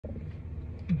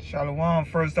Shalom.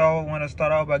 First off, I want to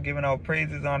start off by giving our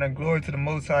praises, honor, and glory to the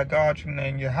Most High God, true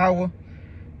name Yahweh.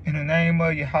 In the name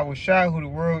of Yahweh Shai, who the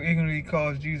world ignorantly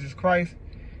calls Jesus Christ.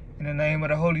 In the name of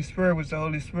the Holy Spirit, which the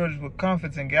Holy Spirit is what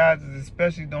comforts and guides us,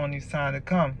 especially during these times to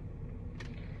come.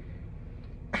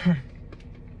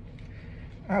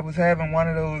 I was having one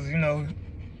of those,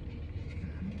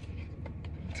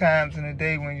 times in the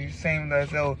day when you seem as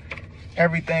though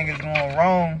everything is going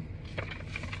wrong.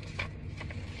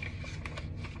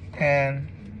 And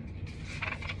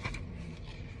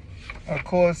of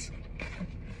course,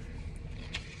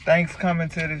 thanks coming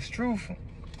to this truth,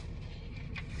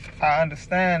 I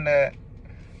understand that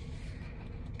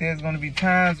there's going to be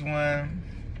times when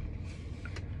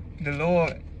the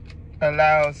Lord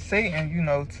allows Satan,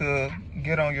 to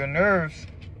get on your nerves.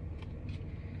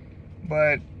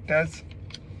 But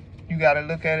you got to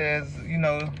look at it as,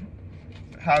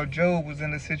 how Job was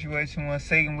in a situation when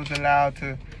Satan was allowed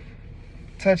to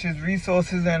touch his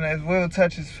resources and as well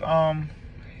touch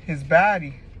his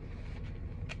body.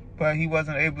 But he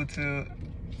wasn't able to,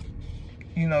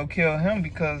 kill him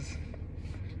because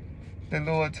the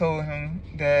Lord told him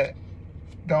that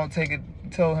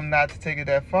told him not to take it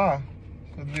that far.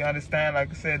 Because we understand, like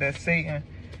I said, that Satan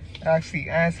actually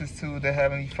answers to the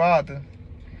Heavenly Father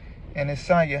and His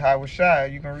Son, Yahweh Shai.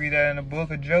 You can read that in the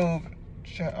book of Job,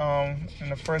 in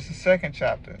the first and second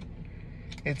chapter.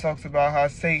 It talks about how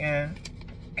Satan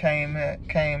came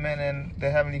in and the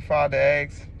Heavenly Father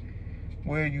asks,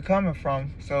 where are you coming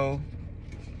from? So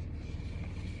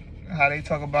how they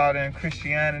talk about in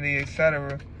Christianity,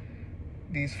 etc.,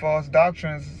 these false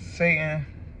doctrines, Satan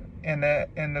and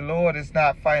the Lord is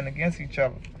not fighting against each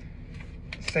other.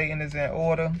 Satan is in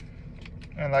order,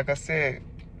 and like I said,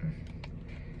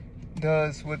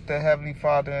 does what the Heavenly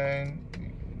Father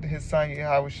and His Son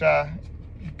Yahweh Shai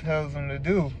tells him to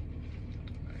do.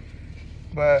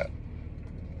 But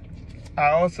I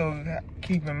also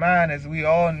keep in mind, as we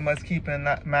all must keep in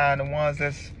mind, the ones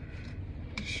that's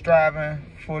striving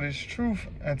for this truth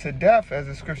and to death, as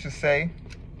the scriptures say,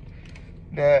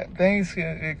 that things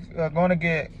are going to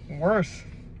get worse.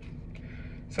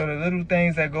 So the little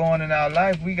things that go on in our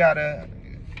life, we got to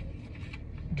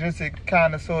just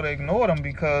kind of sort of ignore them,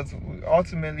 because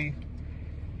ultimately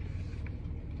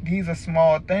these are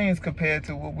small things compared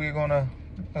to what we're going to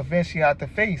eventually have to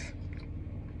face.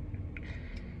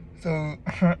 So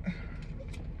I'm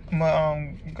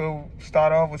going to go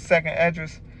start off with 2nd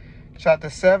Esdras chapter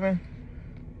 7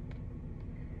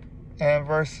 and I'm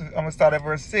going to start at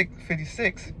verse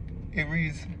 56. It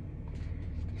reads,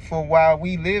 "For while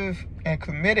we live and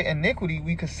committed iniquity,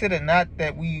 we consider not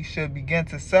that we should begin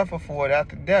to suffer for it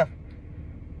after death."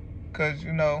 Because,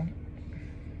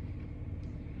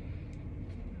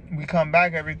 we come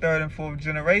back every 3rd and 4th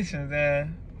generations,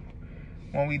 and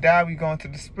when we die, we go into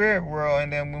the spirit world,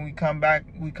 and then when we come back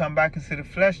into the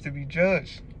flesh to be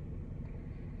judged.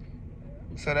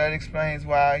 So that explains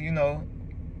why,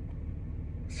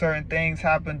 certain things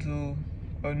happen to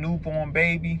a newborn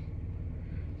baby,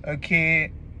 a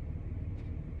kid,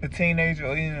 a teenager,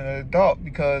 or even an adult,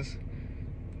 because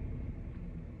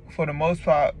for the most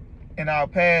part, in our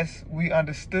past, we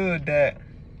understood that,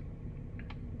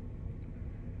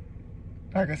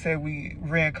 like I said,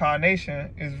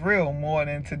 reincarnation is real more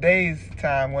than today's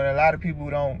time, when a lot of people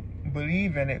don't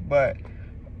believe in it. But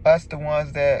us, the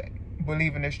ones that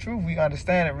believe in this truth, we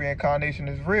understand that reincarnation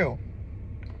is real.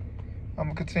 I'm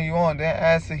going to continue on. "Then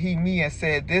answered he me and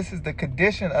said, This is the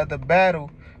condition of the battle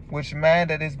which man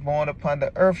that is born upon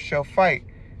the earth shall fight,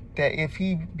 that if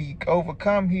he be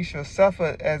overcome, he shall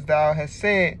suffer as thou hast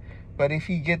said, but if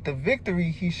he get the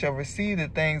victory, he shall receive the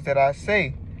things that I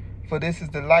say. For this is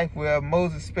the life whereof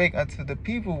Moses spake unto the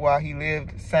people while he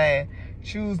lived, saying,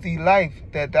 Choose thee life,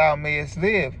 that thou mayest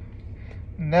live.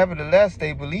 Nevertheless,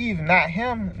 they believe not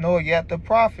him, nor yet the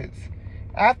prophets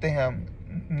after him,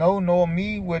 no, nor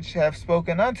me, which have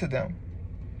spoken unto them."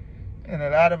 And a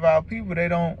lot of our people, they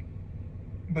don't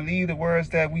believe the words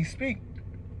that we speak.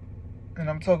 And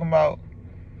I'm talking about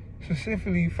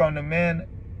specifically from the men,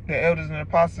 the elders and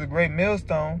apostles of Great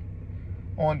Millstone,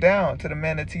 on down to the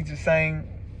men that teach the same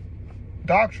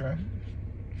doctrine.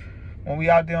 When we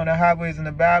out there on the highways and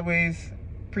the byways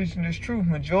preaching this truth,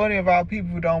 majority of our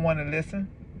people don't want to listen.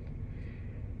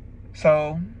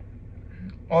 So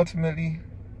ultimately,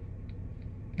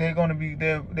 they're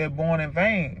born in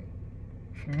vain,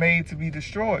 made to be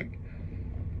destroyed.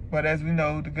 But as we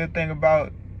know, the good thing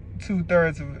about two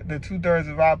thirds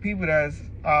of our people that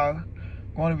are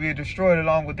going to be destroyed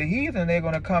along with the heathen, they're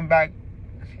going to come back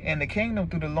in the kingdom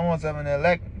through the loins of an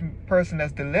elect person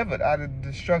that's delivered out of the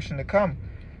destruction to come.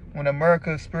 When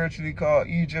America, spiritually called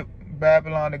Egypt,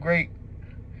 Babylon the Great,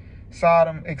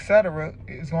 Sodom, etc.,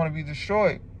 is going to be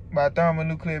destroyed by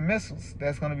thermonuclear missiles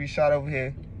that's going to be shot over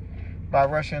here by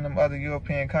Russia and them other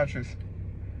European countries.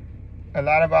 A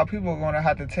lot of our people are going to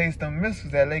have to taste them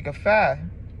missiles, that lake of fire,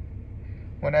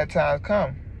 when that time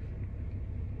comes.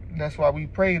 That's why we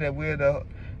pray that we're the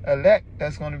elect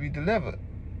that's going to be delivered,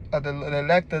 the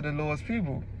elect of the Lord's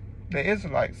people, the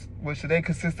Israelites, which they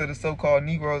consist of the so-called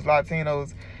Negroes,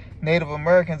 Latinos, Native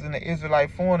Americans, and the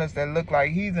Israelite foreigners that look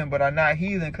like heathen but are not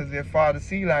heathen because their father's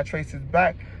seed line traces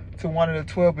back to one of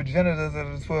the 12 progenitors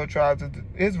of the 12 tribes of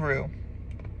Israel.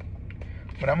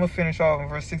 But I'm going to finish off in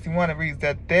verse 61. It reads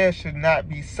that there should not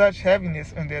be such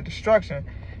heaviness in their destruction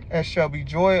as shall be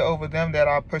joy over them that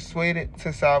are persuaded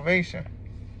to salvation.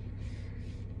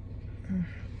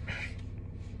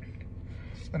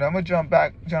 But I'm going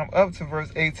to jump up to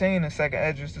verse 18 in 2nd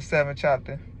Esdras, the 7th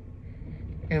chapter.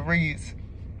 It reads,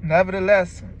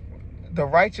 nevertheless, the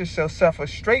righteous shall suffer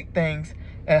straight things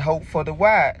and hope for the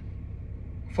wide.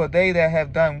 For they that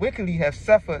have done wickedly have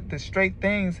suffered the straight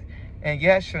things and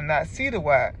yet shall not see the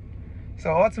wide.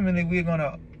 So ultimately, we're going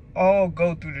to all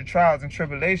go through the trials and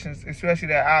tribulations, especially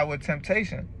that hour of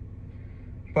temptation.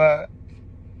 But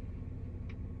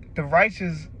the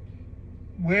righteous,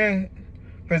 we're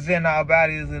presenting our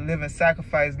body as a living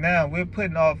sacrifice now. We're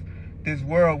putting off this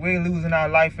world. We're losing our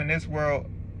life in this world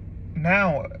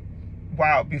now,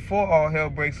 wow, before all hell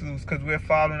breaks loose, because we're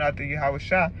following after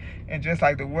Yahushua. And just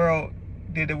like the world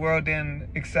didn't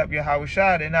accept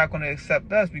Yahushua, they're not going to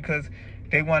accept us, because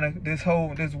they want to,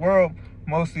 this world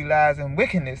mostly lies in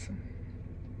wickedness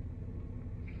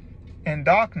and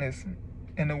darkness.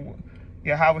 And the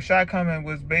Yahushua coming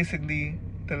was basically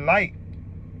the light,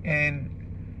 and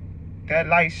that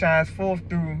light shines forth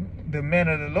through the men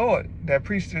of the Lord that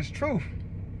preach this truth.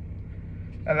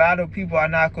 A lot of people are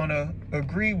not going to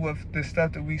agree with the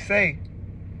stuff that we say,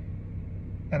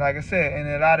 and like I said,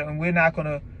 and we're not going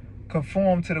to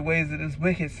conform to the ways of this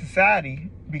wicked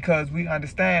society, because we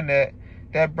understand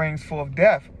that brings forth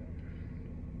death.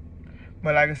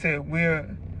 But like I said,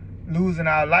 we're losing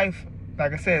our life,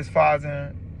 like I said, as far as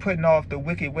in putting off the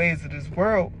wicked ways of this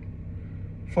world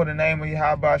for the name of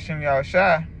Yahweh Hashem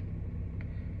Yahushua.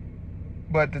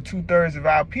 But the 2/3 of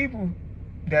our people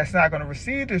that's not going to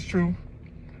receive this truth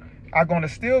are going to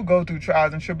still go through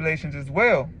trials and tribulations as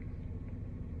well.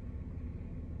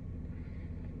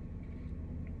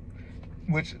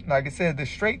 Which, like I said, the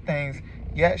straight things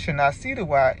yet should not see the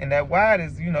wide. And that wide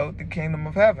is, the kingdom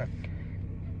of heaven.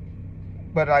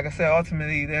 But like I said,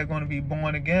 ultimately, they're going to be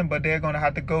born again, but they're going to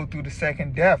have to go through the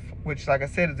second death, which, like I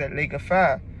said, is that lake of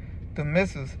fire, the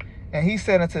missiles. And he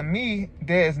said unto me,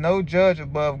 there is no judge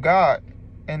above God,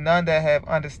 and none that have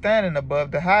understanding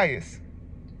above the highest.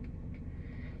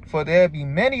 For there be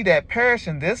many that perish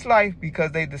in this life,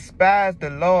 because they despise the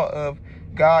law of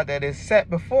God that is set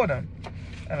before them.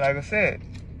 And like I said,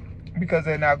 because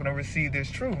they're not going to receive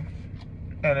this truth.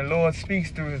 And the Lord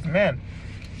speaks through his men,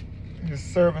 his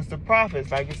servants, the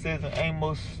prophets. Like it says in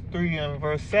Amos 3 and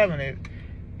verse 7,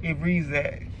 it reads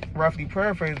that, roughly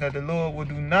paraphrased, that the Lord will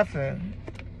do nothing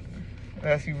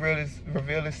unless he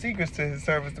reveal his secrets to his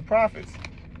servants, the prophets.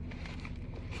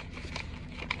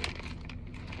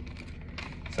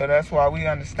 So that's why we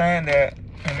understand that,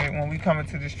 and then when we come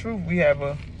into this truth, we have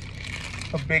a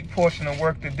big portion of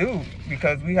work to do,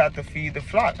 because we have to feed the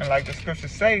flock. And like the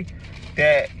scriptures say,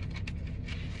 that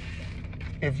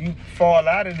if you fall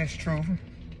out of this truth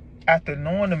after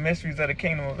knowing the mysteries of the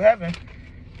kingdom of heaven,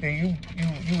 then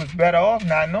you was better off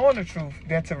not knowing the truth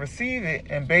than to receive it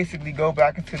and basically go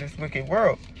back into this wicked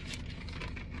world.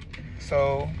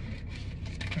 So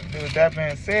with that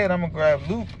being said, I'm going to grab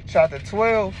Luke chapter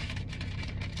 12,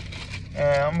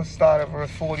 and I'm going to start at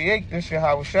verse 48. This is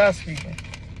Yahushua speaking.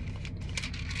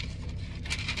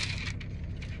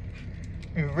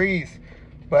 It reads,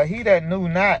 but he that knew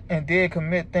not and did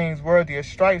commit things worthy of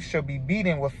stripes shall be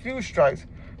beaten with few stripes.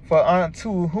 For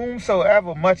unto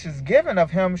whomsoever much is given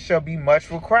of him shall be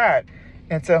much required.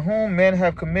 And to whom men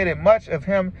have committed much, of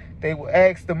him they will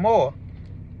ask the more.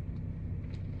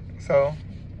 So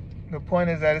the point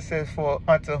is that it says, for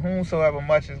unto whomsoever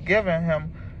much is given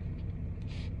him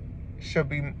shall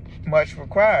be much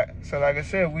required. So like I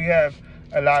said, we have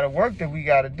a lot of work that we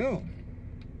got to do.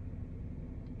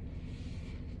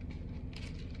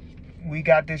 We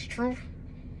got this truth.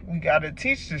 We got to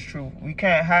teach this truth. We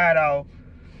can't hide our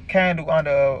candle under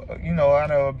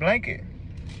a blanket.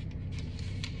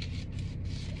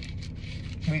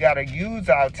 We got to use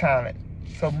our talent.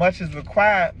 So much is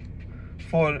required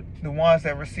for the ones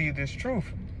that receive this truth.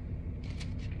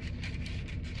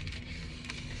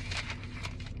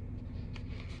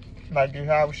 Like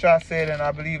Yahushua said, and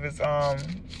I believe it's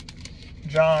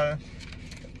John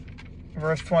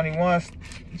verse 21,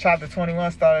 chapter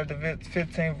 21, started at the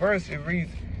 15th verse. It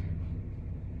reads,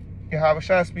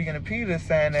 Yahweh speaking to Peter,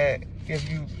 saying that if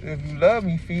you love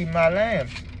me, feed my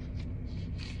lambs.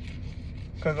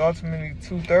 Because ultimately,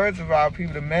 2/3 of our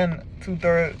people,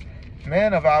 two-thirds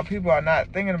men of our people are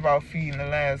not thinking about feeding the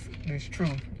lambs this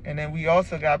truth. And then we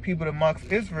also got people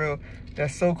amongst Israel,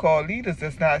 that so-called leaders,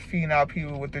 that's not feeding our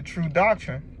people with the true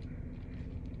doctrine.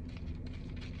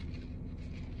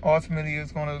 Ultimately,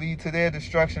 it's going to lead to their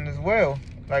destruction as well.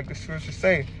 Like the scriptures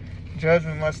say,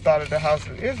 judgment must start at the house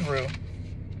of Israel.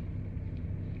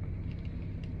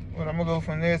 But I'm going to go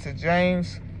from there to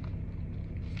James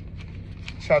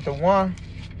chapter 1.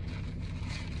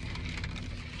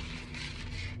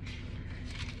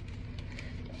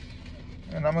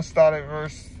 And I'm going to start at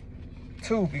verse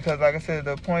 2, because like I said,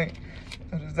 the point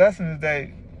of this lesson is that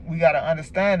we got to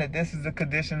understand that this is the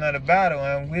condition of the battle,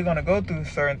 and we're going to go through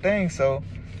certain things. So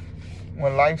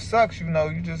when life sucks, you know,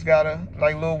 you just got to,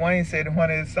 like Lil Wayne said in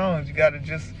one of his songs, you got to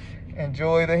just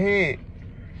enjoy the head.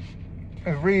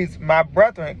 It reads, my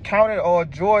brethren, count it all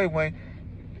joy when,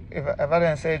 if I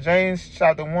didn't say it, James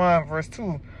chapter 1, verse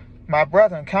 2, my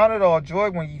brethren, count it all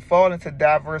joy when ye fall into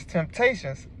diverse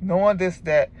temptations, knowing this,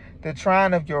 that the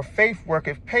trying of your faith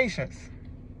worketh patience.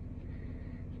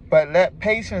 But let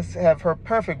patience have her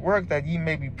perfect work, that ye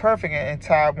may be perfect and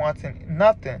entire, wanting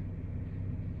nothing.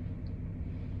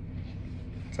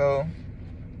 So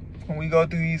when we go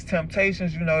through these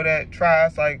temptations, you know, that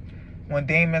tries, like when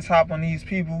demons hop on these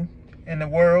people in the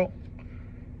world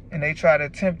and they try to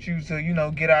tempt you to, you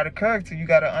know, get out of character, you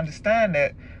got to understand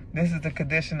that this is the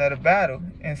condition of the battle,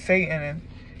 and Satan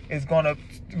is gonna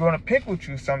pick with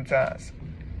you sometimes.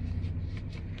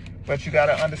 But you got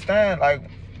to understand, like,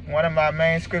 one of my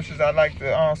main scriptures I like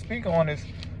to speak on is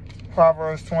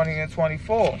Proverbs 20 and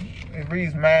 24. It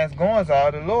reads, man's goings are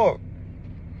of the Lord,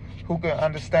 who can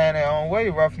understand their own way,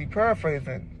 roughly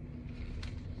paraphrasing.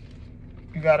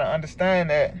 You got to understand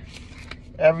that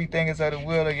everything is of the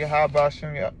will of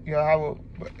Yahweh,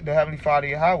 the Heavenly Father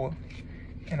Yahweh.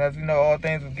 And as we know, all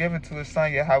things were given to his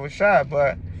son Yahweh Shai.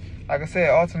 But like I said,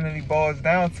 ultimately boils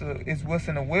down to is what's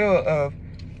in the will of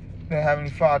the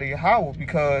Heavenly Father Yahweh.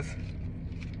 Because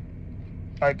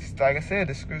like I said,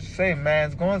 the scriptures say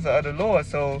man's goings are of the Lord.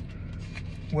 So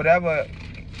whatever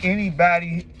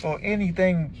anybody or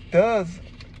anything does,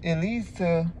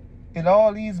 it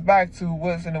all leads back to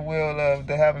what's in the will of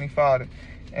the Heavenly Father.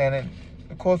 And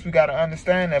of course we got to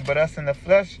understand that, but us in the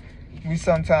flesh, we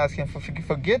sometimes can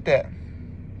forget that.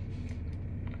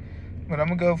 But I'm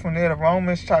going to go from there to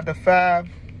Romans chapter 5,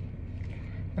 and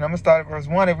I'm going to start at verse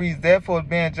 1. It reads, therefore,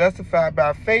 being justified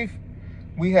by faith,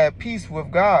 we have peace with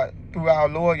God through our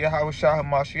Lord Yahweh Shai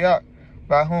HaMashiach,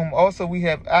 by whom also we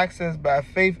have access by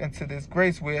faith into this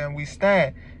grace wherein we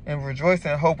stand, and rejoice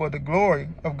in hope of the glory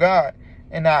of God.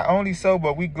 And not only so,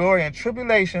 but we glory in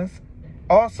tribulations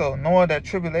also, knowing that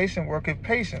tribulation worketh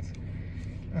patience.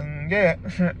 And yeah,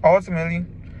 ultimately,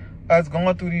 us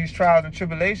going through these trials and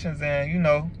tribulations, and you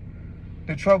know,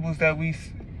 the troubles that we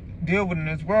deal with in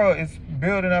this world, is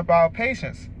building up our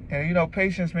patience. And you know,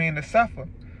 patience means to suffer.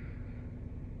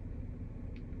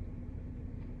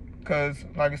 Because,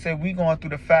 like I said, we going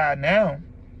through the fire now.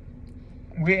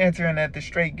 We're entering at the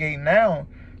straight gate now,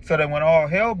 so that when all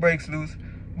hell breaks loose,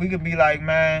 we could be like,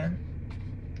 man,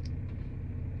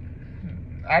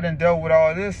 I done dealt with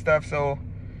all this stuff, so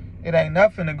it ain't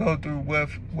nothing to go through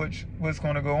with what's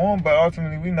going to go on. But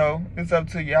ultimately, we know it's up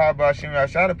to Yahweh Shem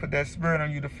Yahshua to put that spirit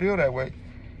on you to feel that way.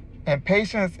 And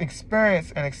patience,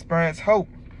 experience hope.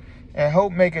 And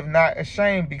hope maketh not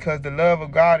ashamed, because the love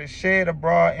of God is shed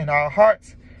abroad in our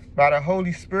hearts by the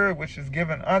Holy Spirit, which is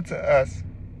given unto us.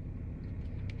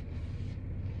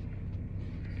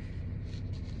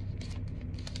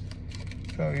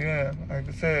 So yeah, like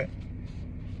I said,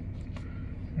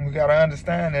 we got to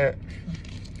understand that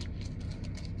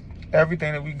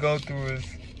everything that we go through is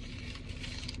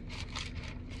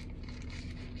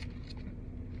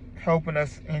helping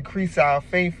us increase our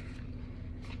faith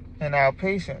and our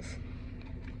patience.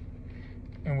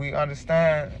 And we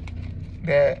understand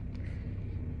that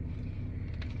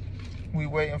we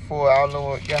waiting for our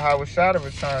Lord Yahweh Shai to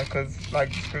return, because like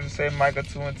the scripture said, Micah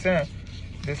 2 and 10,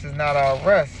 this is not our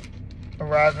rest.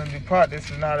 Arise and depart, this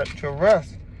is not your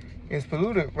rest. It's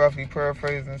polluted, roughly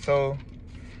paraphrasing. So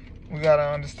we got to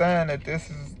understand that this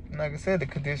is, like I said, the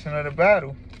condition of the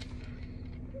battle.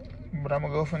 But I'm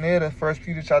going to go from there to 1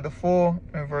 Peter chapter 4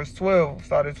 and verse 12.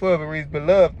 Start at 12. It reads,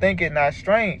 beloved, think it not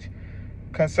strange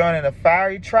concerning a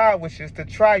fiery trial, which is to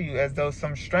try you, as though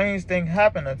some strange thing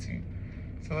happened unto you.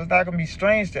 So it's not going to be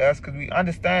strange to us, because we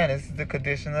understand this is the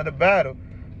condition of the battle.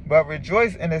 But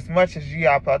rejoice inasmuch as ye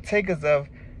are partakers of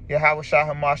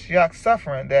Yahushua HaMashiach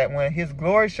suffering, that when his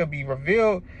glory shall be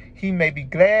revealed, he may be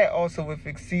glad also with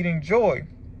exceeding joy.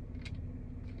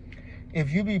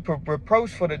 If you be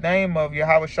reproached for the name of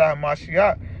Yahushua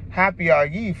HaMashiach, happy are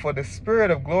ye, for the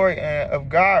spirit of glory and of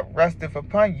God resteth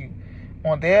upon you.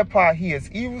 On their part he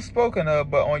is evil spoken of,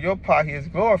 but on your part he is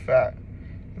glorified.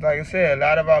 Like I said, a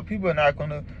lot of our people are not going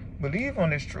to believe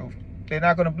on this truth. They're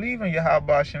not going to believe in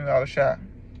Yahweh Shem Yahushua.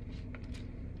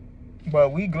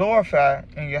 But we glorify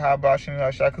in Yahweh Shem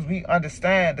Yahushua because we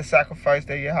understand the sacrifice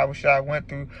that Yahushua went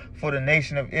through for the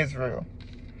nation of Israel.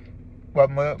 But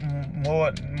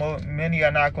many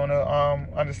are not going to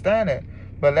understand it.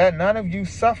 But let none of you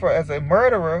suffer as a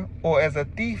murderer, or as a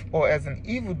thief, or as an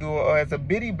evildoer, or as a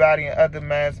busybody in other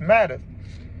man's matters.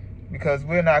 Because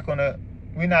we're not trying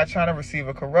to receive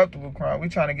a corruptible crown. We're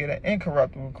trying to get an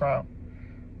incorruptible crown.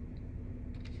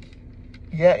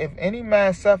 Yet if any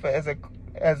man suffer as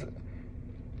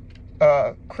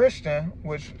a Christian,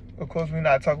 which of course we're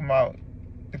not talking about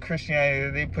the Christianity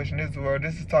that they pushing this world.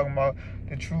 This is talking about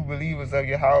the true believers of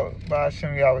Yahweh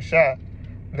Shem Yahushua.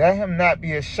 Let him not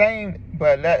be ashamed,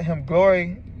 but let him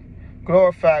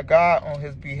glorify God on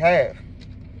his behalf.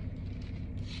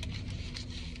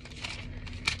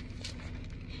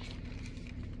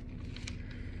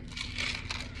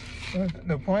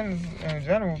 The point is in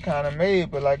general kind of made,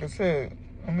 but like I said,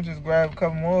 I'm gonna just grab a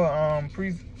couple more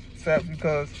precepts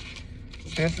because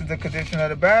this is the condition of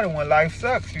the battle. When life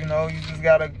sucks, you just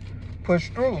gotta push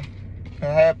through and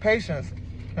have patience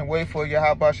and wait for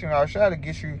Yahweh Shem Yahushua to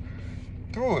get you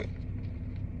through it.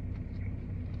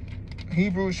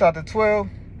 Hebrews chapter 12,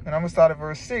 and I'm going to start at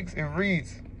verse 6. It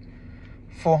reads,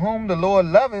 For whom the Lord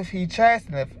loveth, he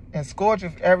chasteneth, and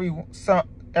scourgeth every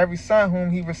son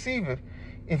whom he receiveth.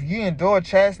 If ye endure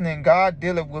chastening, God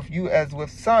dealeth with you as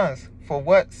with sons. For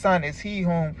what son is he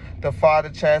whom the Father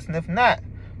chasteneth not?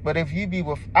 But if ye be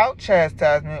without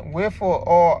chastisement, wherefore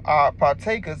all are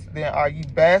partakers, then are ye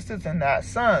bastards and not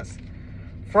sons.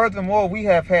 Furthermore, we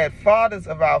have had fathers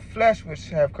of our flesh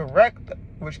which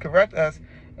correct us,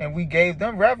 and we gave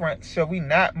them reverence. Shall we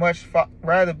not much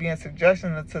rather be in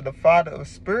subjection unto the Father of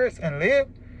spirits and live?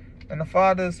 And the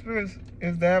Father of spirits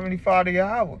is the Heavenly Father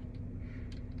Yahweh.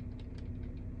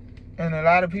 And a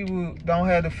lot of people don't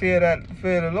have the fear of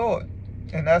the Lord,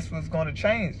 and that's what's going to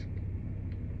change.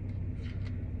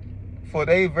 For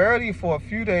they verily for a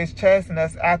few days chasten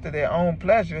us after their own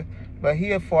pleasure, but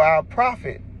here for our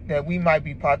profit, that we might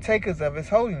be partakers of his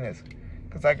holiness.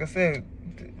 Because like I said,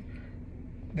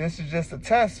 this is just a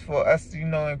test for us to,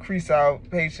 increase our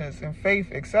patience and faith,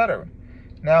 etc.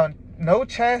 Now, no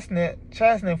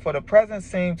chastening for the present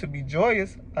seemed to be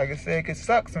joyous. Like I said, it could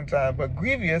suck sometimes, but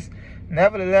grievous.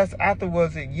 Nevertheless,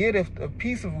 afterwards it yieldeth a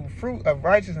peaceable fruit of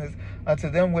righteousness unto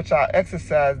them which are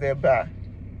exercised thereby.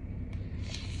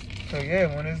 So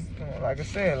yeah, when it's, like I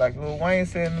said, like Lil Wayne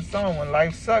said in the song, when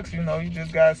life sucks, you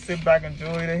just gotta sit back and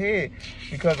enjoy the head.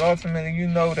 Because ultimately, you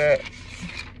know that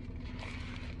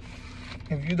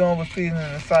if you don't was pleasing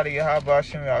in the sight of Yahweh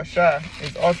Shem Yahushua,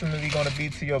 it's ultimately going to be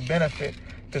to your benefit.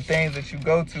 The things that you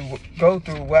go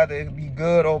through, whether it be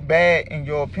good or bad in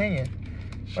your opinion.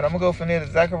 But I'm going to go from there to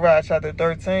Zechariah chapter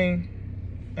 13,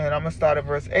 and I'm going to start at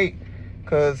verse 8.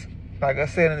 Because, like I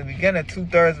said in the beginning,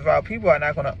 2/3 of our people are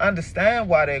not going to understand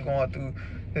why they're going through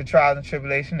the trials and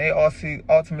tribulation. They also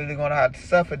ultimately going to have to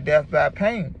suffer death by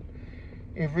pain.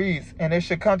 It reads, And it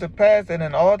should come to pass that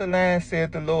in all the land,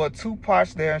 saith the Lord, 2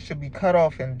 parts therein shall be cut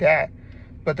off and die,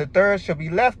 but the third shall be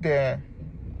left therein.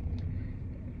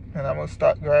 And I'm going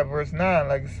to grab verse 9,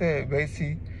 like I said,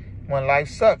 basically, when life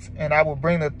sucks. And I will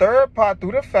bring the third part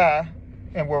through the fire,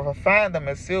 and will refine them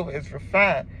as silver is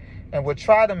refined, and will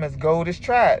try them as gold is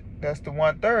tried. That's the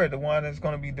 1/3, the one that's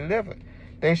going to be delivered.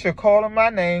 They shall call on my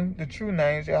name, the true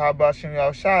names, Yahweh Shem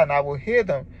Yahushua, and I will hear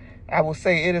them. I will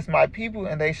say, it is my people,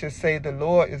 and they shall say, the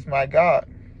Lord is my God.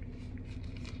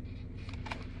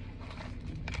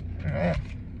 Man.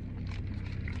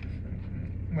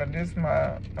 But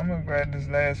I'm going to grab this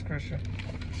last scripture.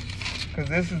 Because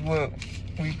this is what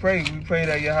we pray. We pray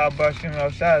that Yahweh Shem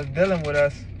Yahushua is dealing with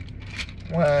us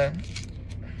when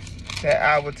that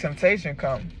hour temptation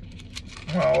comes.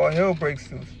 When all hell breaks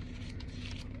loose.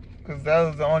 Because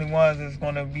those are the only ones that's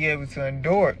going to be able to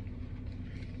endure it.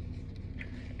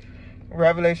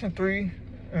 Revelation 3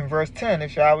 and verse 10,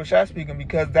 if Yahweh speaking,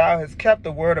 because thou hast kept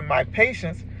the word of my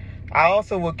patience, I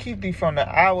also will keep thee from the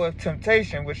hour of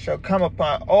temptation, which shall come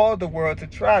upon all the world to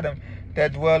try them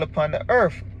that dwell upon the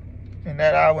earth. And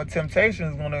that hour of temptation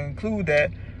is going to include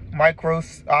that micro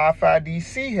RFID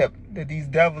C-hip that these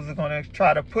devils are going to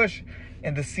try to push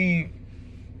and deceive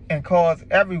and cause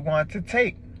everyone to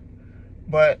take.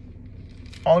 But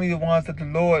only the ones that the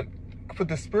Lord put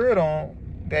the spirit on,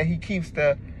 that he keeps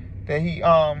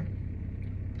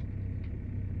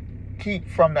keep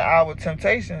from the hour of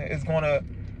temptation, is going to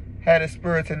have the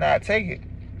spirit to not take it.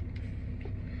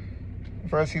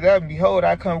 Verse 11, behold,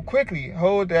 I come quickly.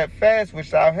 Hold that fast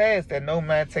which thou hast, that no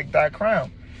man take thy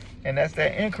crown. And that's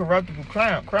that incorruptible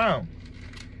crown.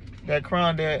 That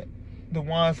crown that the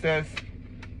ones that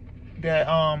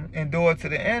endure to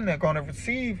the end are going to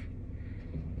receive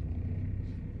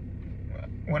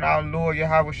when our Lord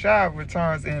Yahweh Shai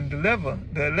returns and deliver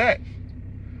the elect.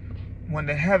 When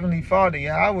the Heavenly Father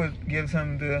Yahweh gives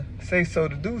him the say so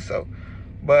to do so.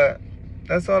 But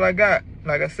that's all I got.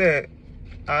 Like I said,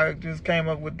 I just came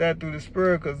up with that through the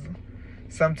spirit, because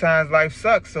sometimes life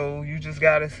sucks, so you just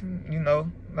gotta,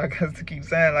 like I keep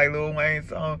saying, like Lil Wayne's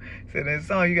song said in his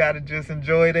song, you gotta just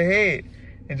enjoy the head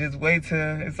and just wait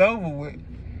till it's over with.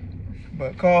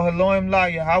 But call Elohim La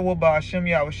Yahweh Ba'Hashem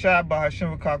Yahweh Shai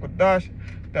Ba'Hashem V'Kakwadash.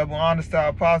 Double honor to our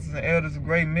apostles and elders of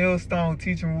great millstone who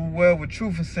teach and rule well with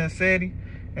truth and sincerity.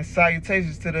 And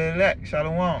salutations to the elect.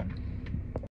 Shalom.